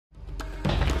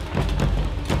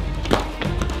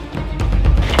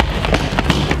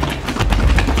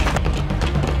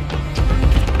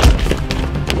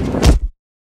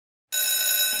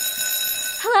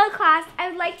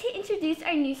introduce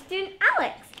our new student,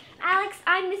 Alex. Alex,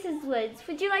 I'm Mrs. Woods.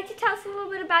 Would you like to tell us a little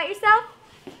bit about yourself?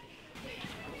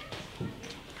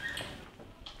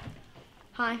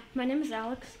 Hi, my name is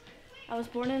Alex. I was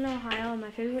born in Ohio and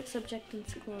my favorite subject in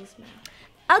school is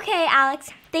math. Okay, Alex,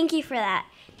 thank you for that.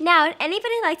 Now, would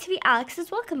anybody like to be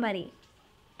Alex's welcome buddy?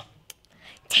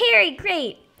 Terry,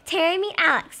 great. Terry, meet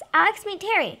Alex. Alex, meet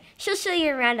Terry. She'll show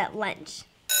you around at lunch.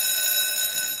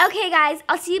 Okay, guys,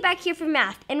 I'll see you back here for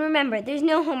math. And remember, there's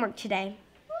no homework today.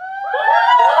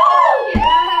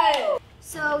 Yay!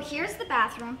 So here's the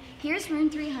bathroom, here's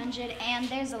room 300, and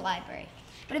there's a library.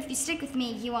 But if you stick with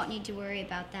me, you won't need to worry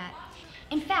about that.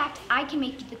 In fact, I can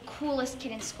make you the coolest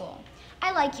kid in school.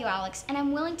 I like you, Alex, and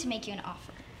I'm willing to make you an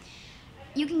offer.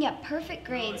 You can get perfect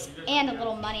grades and a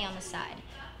little money on the side.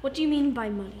 What do you mean by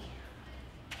money?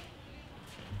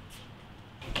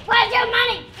 Where's your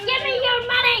money? Give me your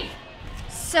money!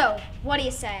 So, what do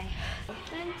you say?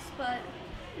 Thanks, but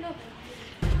no.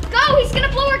 Go! He's gonna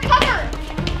blow our cover!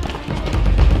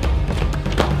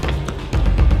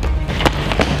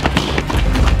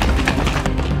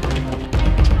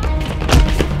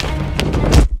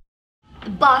 The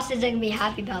boss isn't gonna be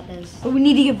happy about this. But we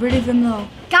need to get rid of him though.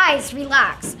 Guys,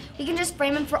 relax. We can just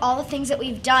frame him for all the things that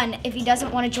we've done if he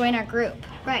doesn't want to join our group.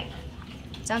 Right.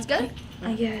 Sounds good?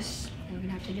 I guess. We're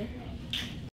gonna have to do it.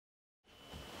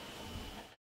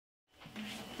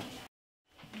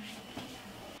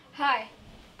 Hi,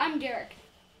 I'm Derek.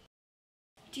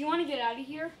 Do you want to get out of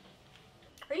here?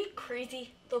 Are you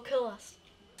crazy? They'll kill us.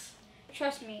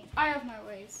 Trust me, I have my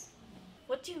ways.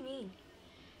 What do you mean?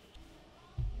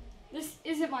 This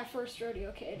isn't my first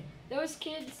rodeo, kid. Those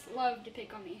kids love to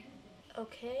pick on me.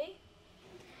 Okay.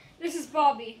 This is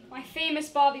Bobby, my famous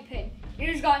bobby pin. It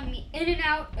has gotten me in and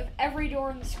out of every door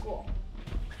in the school.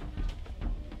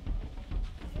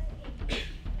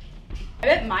 I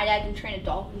bet my dad can train a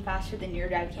dolphin faster than your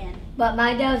dad can. But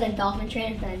my dad was a dolphin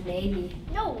trainer for the Navy.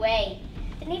 No way.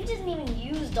 The Navy doesn't even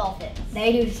use dolphins.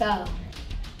 They do so.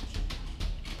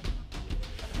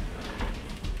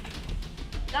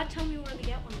 You gotta tell me where to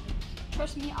get one of them.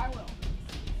 Trust me, I will.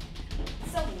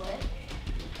 So what?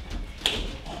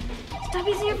 Stop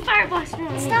using your fire blaster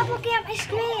on me. Stop looking at my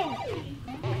screen.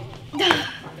 Yes.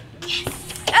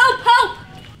 Help! Help!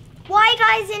 Why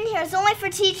guys in here? It's only for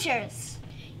teachers.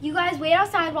 You guys wait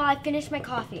outside while I finish my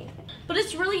coffee. But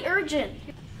it's really urgent.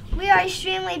 We are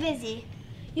extremely busy.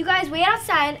 You guys wait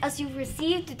outside as you've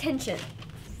received detention.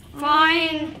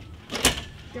 Fine.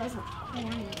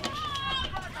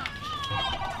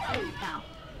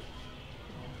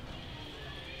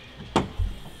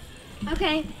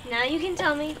 Okay, now you can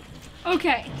tell me.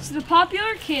 Okay, so the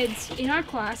popular kids in our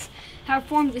class have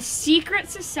formed a secret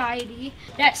society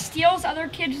that steals other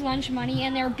kids' lunch money,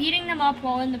 and they're beating them up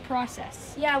while in the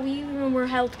process. Yeah, we even were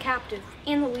held captive.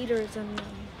 And the leader is unknown.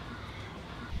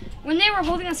 When they were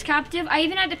holding us captive, I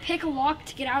even had to pick a lock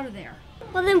to get out of there.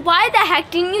 Well then why the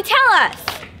heck didn't you tell us?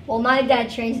 Well, my dad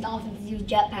trains dolphins to use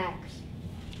jetpacks.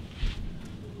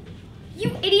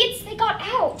 You idiots, they got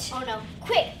out. Oh no,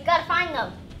 quick, we gotta find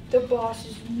them. The boss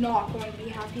is not going to be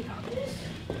happy about this.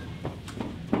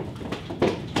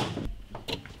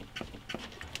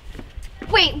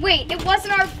 Wait, it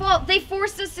wasn't our fault. They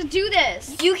forced us to do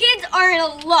this. You kids are in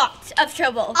a lot of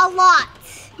trouble. A lot.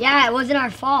 Yeah, it wasn't our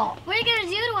fault. What are you gonna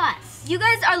do to us? You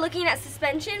guys are looking at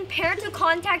suspension, parental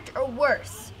contact, or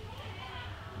worse.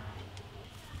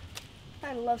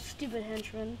 I love stupid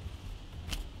henchmen.